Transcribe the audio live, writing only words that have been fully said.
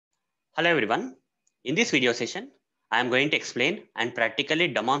Hello everyone. In this video session, I am going to explain and practically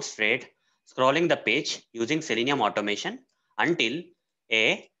demonstrate scrolling the page using Selenium automation until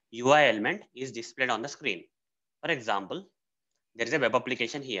a UI element is displayed on the screen. For example, there is a web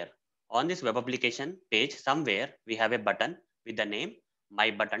application here. On this web application page, somewhere we have a button with the name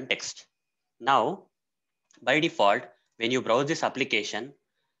My Button text. Now, by default, when you browse this application,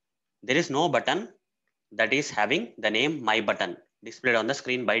 there is no button that is having the name My Button displayed on the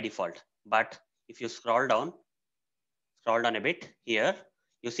screen by default. But if you scroll down a bit here,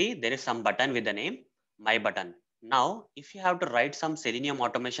 you see there is some button with the name My Button. Now, if you have to write some Selenium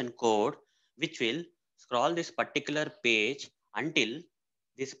automation code, which will scroll this particular page until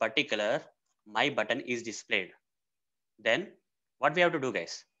this particular My Button is displayed, then what we have to do,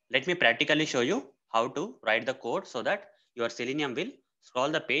 guys? Let me practically show you how to write the code so that your Selenium will scroll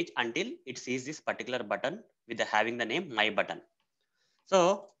the page until it sees this particular button with having the name My Button.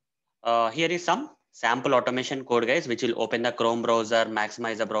 So here is some sample automation code, guys, which will open the Chrome browser,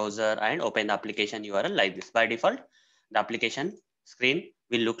 maximize the browser, and open the application URL like this. By default, the application screen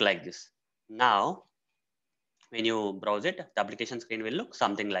will look like this. Now, when you browse it, the application screen will look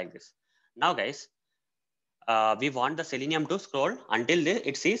something like this. Now, guys, we want the Selenium to scroll until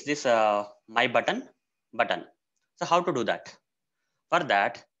it sees this My button. So how to do that? For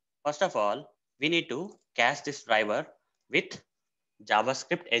that, first of all, we need to cast this driver with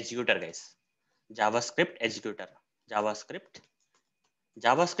JavaScript executor, guys. JavaScript executor. JavaScript.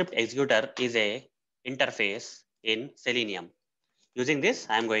 JavaScript executor is a interface in Selenium. Using this,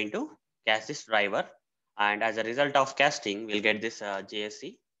 I am going to cast this driver, and as a result of casting, we'll get this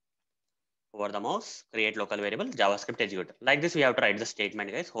JSC over the mouse, create local variable, JavaScript executor. Like this, we have to write the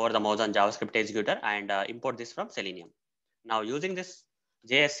statement, guys, over the mouse on JavaScript executor and import this from Selenium. Now, using this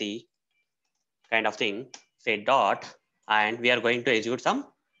JSC kind of thing, say dot, and we are going to execute some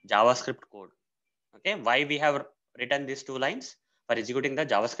JavaScript code. Okay, why we have written these two lines? For executing the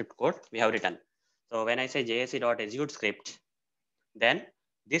JavaScript code we have written. So when I say jsc.execute script, then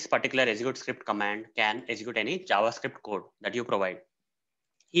this particular execute script command can execute any JavaScript code that you provide.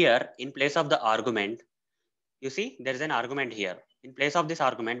 Here, in place of the argument, you see there is an argument here. In place of this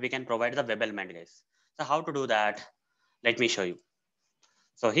argument, we can provide the web element, guys. So how to do that? Let me show you.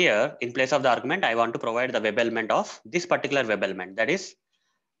 So here, in place of the argument, I want to provide the web element of this particular web element, that is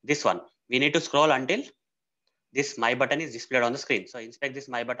this one. We need to scroll until this My Button is displayed on the screen. So inspect this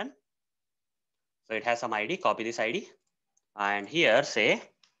My Button. So it has some ID, copy this ID. And here say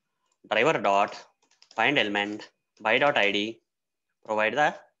driver dot find element by dot ID, provide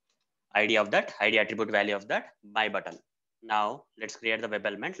the ID of that, ID attribute value of that My Button. Now let's create the web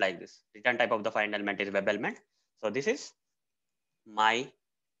element like this. Return type of the find element is web element. So this is My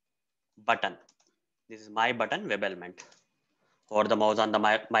Button. This is My Button web element. Hover the mouse on the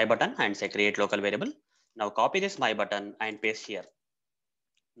My Button and say create local variable. Now copy this My Button and paste here.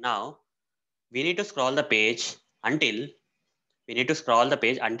 Now we need to scroll the page until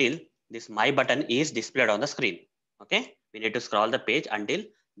this My Button is displayed on the screen. Okay, we need to scroll the page until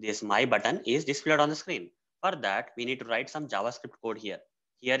this My Button is displayed on the screen. For that, we need to write some JavaScript code here.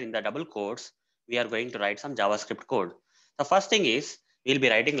 Here in the double quotes, we are going to write some JavaScript code. The first thing is we'll be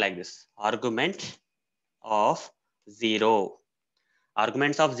writing like this: argument of 0.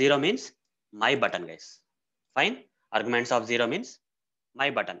 Arguments of 0 means My Button, guys. Fine. Arguments of 0 means My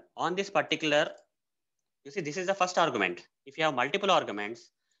Button. On this particular, you see, this is the first argument. If you have multiple arguments,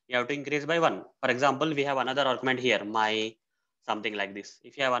 you have to increase by 1. For example, we have another argument here, my something like this.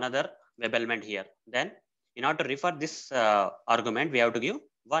 If you have another web element here, then in order to refer this argument, we have to give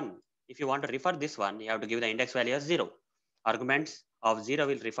 1. If you want to refer this one, you have to give the index value as 0. Arguments of 0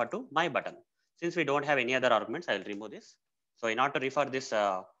 will refer to My Button. Since we don't have any other arguments, I will remove this. So in order to refer this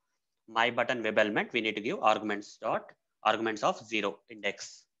My Button web element, we need to give arguments of 0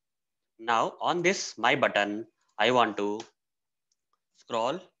 index. Now on this My Button, I want to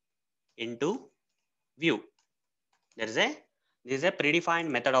scroll into view. This is a predefined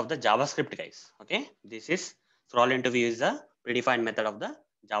method of the JavaScript, guys. Okay, this is scroll into view is a predefined method of the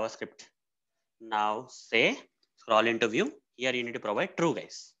JavaScript. Now say scroll into view. Here you need to provide true,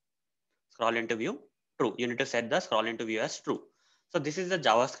 guys. Scroll into view true. You need to set the scroll into view as true. So this is the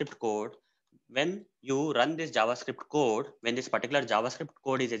JavaScript code. When you run this JavaScript code, when this particular JavaScript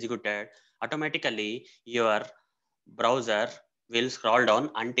code is executed, automatically your browser will scroll down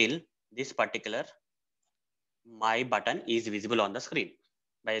until this particular My Button is visible on the screen.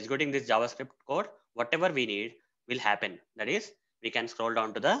 By executing this JavaScript code, whatever we need will happen. That is, we can scroll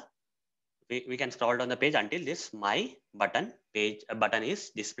down to the we can scroll down the page until this My Button button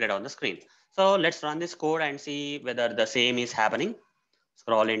is displayed on the screen. So let's run this code and see whether the same is happening.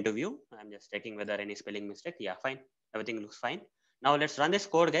 scroll into view. I'm just checking whether any spelling mistake. Yeah, fine. Everything looks fine. Now let's run this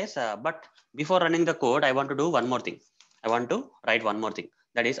code, guys. But before running the code, I want to do one more thing. I want to write one more thing.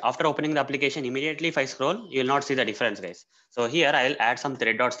 That is, after opening the application, immediately if I scroll, you will not see the difference, guys. So here I will add some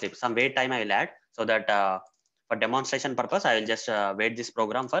thread dot sleep. Some wait time I will add so that for demonstration purpose, I will just hold this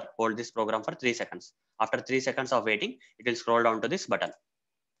program for 3 seconds. After 3 seconds of waiting, it will scroll down to this button.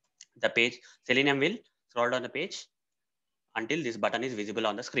 The page Selenium will scroll down the page until this button is visible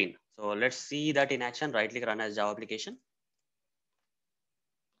on the screen. So let's see that in action. Right click, run as Java application.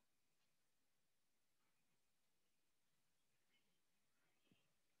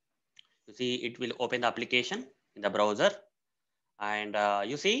 You see it will open the application in the browser, and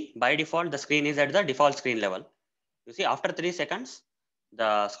you see by default the screen is at the default screen level. You see after 3 seconds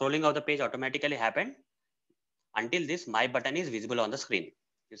the scrolling of the page automatically happened until this my button is visible on the screen.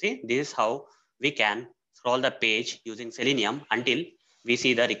 You see, this is how we can scroll the page using Selenium until we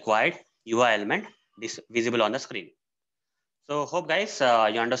see the required UI element visible on the screen. So hope guys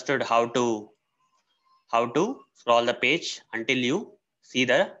you understood how to scroll the page until you see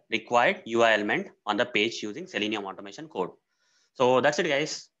the required UI element on the page using Selenium automation code. So that's it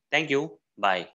guys. Thank you. Bye.